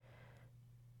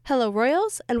Hello,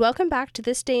 Royals, and welcome back to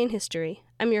This Day in History.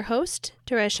 I'm your host,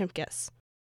 Therese Shimkus.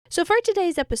 So for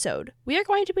today's episode, we are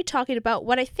going to be talking about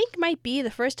what I think might be the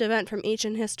first event from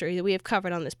ancient history that we have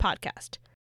covered on this podcast.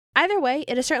 Either way,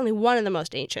 it is certainly one of the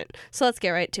most ancient, so let's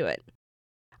get right to it.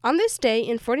 On this day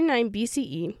in 49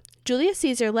 BCE, Julius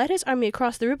Caesar led his army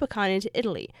across the Rubicon into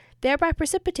Italy, thereby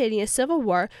precipitating a civil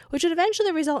war which would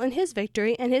eventually result in his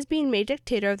victory and his being made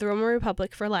dictator of the Roman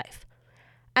Republic for life.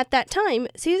 At that time,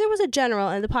 Caesar was a general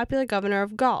and the popular governor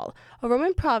of Gaul, a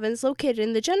Roman province located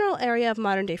in the general area of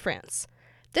modern-day France.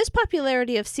 This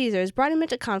popularity of Caesar's brought him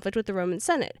into conflict with the Roman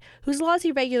Senate, whose laws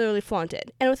he regularly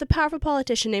flaunted, and with a powerful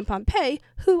politician named Pompey,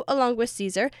 who, along with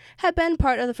Caesar, had been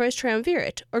part of the first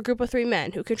triumvirate, or group of three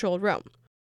men who controlled Rome.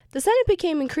 The Senate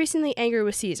became increasingly angry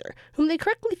with Caesar, whom they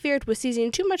correctly feared was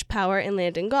seizing too much power in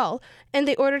land in Gaul, and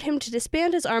they ordered him to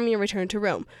disband his army and return to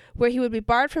Rome, where he would be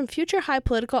barred from future high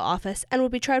political office and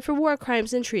would be tried for war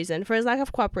crimes and treason for his lack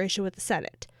of cooperation with the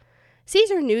Senate.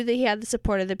 Caesar knew that he had the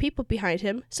support of the people behind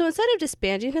him, so instead of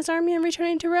disbanding his army and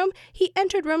returning to Rome, he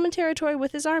entered Roman territory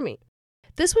with his army.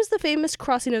 This was the famous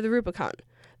crossing of the Rubicon.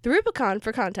 The Rubicon,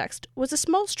 for context, was a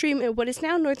small stream in what is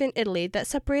now northern Italy that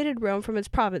separated Rome from its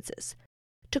provinces.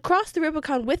 To cross the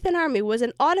Rubicon with an army was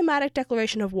an automatic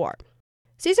declaration of war.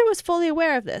 Caesar was fully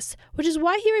aware of this, which is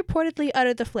why he reportedly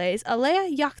uttered the phrase "alea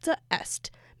iacta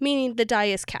est," meaning the die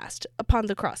is cast, upon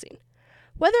the crossing.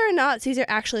 Whether or not Caesar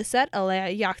actually said "alea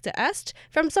iacta est,"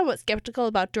 if I'm somewhat skeptical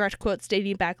about direct quotes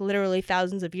dating back literally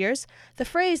thousands of years, the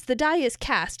phrase "the die is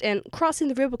cast" and "crossing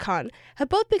the Rubicon" have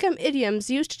both become idioms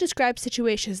used to describe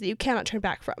situations that you cannot turn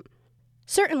back from.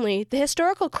 Certainly, the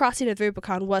historical crossing of the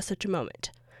Rubicon was such a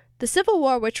moment. The civil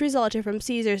war which resulted from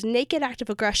Caesar's naked act of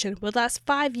aggression would last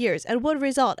 5 years and would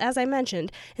result, as I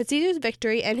mentioned, in Caesar's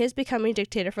victory and his becoming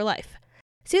dictator for life.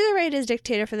 Caesar reigned as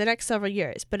dictator for the next several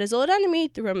years, but his old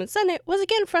enemy, the Roman Senate, was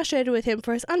again frustrated with him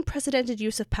for his unprecedented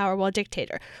use of power while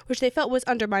dictator, which they felt was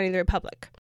undermining the Republic.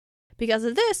 Because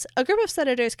of this, a group of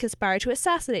senators conspired to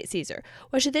assassinate Caesar,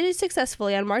 which they did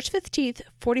successfully on March 15,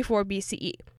 44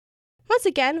 BCE. Once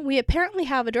again, we apparently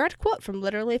have a direct quote from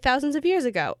literally thousands of years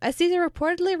ago, as Caesar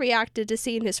reportedly reacted to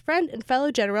seeing his friend and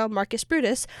fellow general Marcus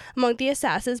Brutus among the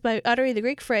assassins by uttering the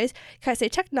Greek phrase "kai se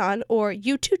teknon," or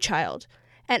 "you too, child."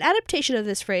 An adaptation of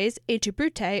this phrase, "e tu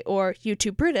Brute," or "you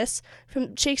too, Brutus,"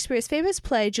 from Shakespeare's famous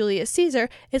play Julius Caesar,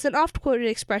 is an oft-quoted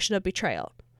expression of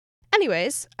betrayal.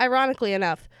 Anyways, ironically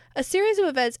enough, a series of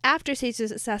events after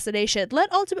Caesar's assassination led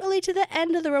ultimately to the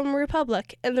end of the Roman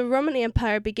Republic, and the Roman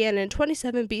Empire began in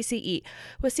 27 BCE,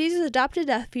 with Caesar's adopted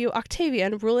nephew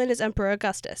Octavian ruling as Emperor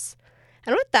Augustus.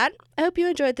 And with that, I hope you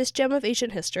enjoyed this gem of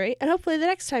ancient history, and hopefully the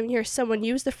next time you hear someone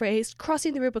use the phrase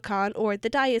 "crossing the Rubicon," or "the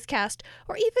die is cast,"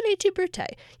 or even "e tu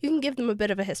Brute," you can give them a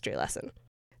bit of a history lesson.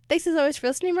 Thanks as always for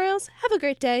listening, Royals. Have a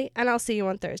great day, and I'll see you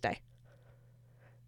on Thursday.